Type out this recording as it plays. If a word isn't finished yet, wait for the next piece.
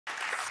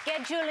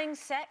Scheduling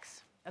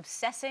sex,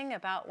 obsessing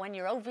about when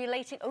you're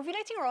ovulating.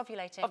 Ovulating or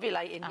ovulating?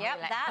 Ovulating. Yep,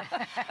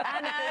 that.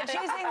 And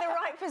choosing the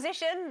right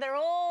position. They're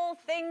all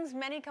things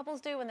many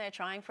couples do when they're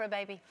trying for a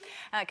baby.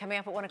 Coming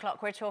up at 1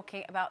 o'clock, we're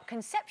talking about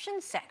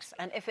conception sex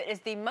and if it is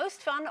the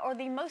most fun or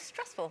the most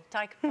stressful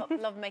type of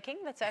lovemaking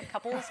that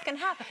couples can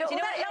have. Do you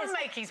know what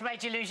lovemaking's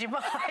made you lose your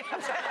mind? No,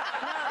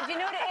 do you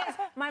know what it is?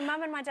 My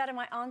mum and my dad and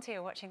my auntie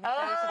are watching the show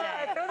today.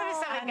 I thought there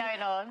was something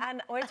going on.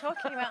 And we're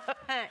talking about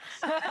sex.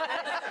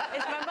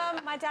 It's my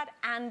mum, my dad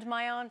and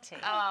my auntie.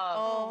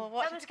 Tell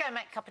them to go and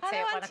make a cup of tea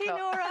at 1 Auntie o'clock.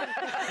 Nora.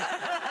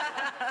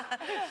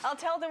 I'll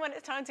tell them when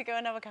it's time to go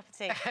and have a cup of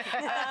tea.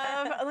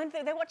 When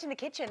they're watching the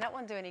kitchen, that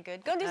won't do any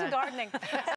good. Go and do some gardening.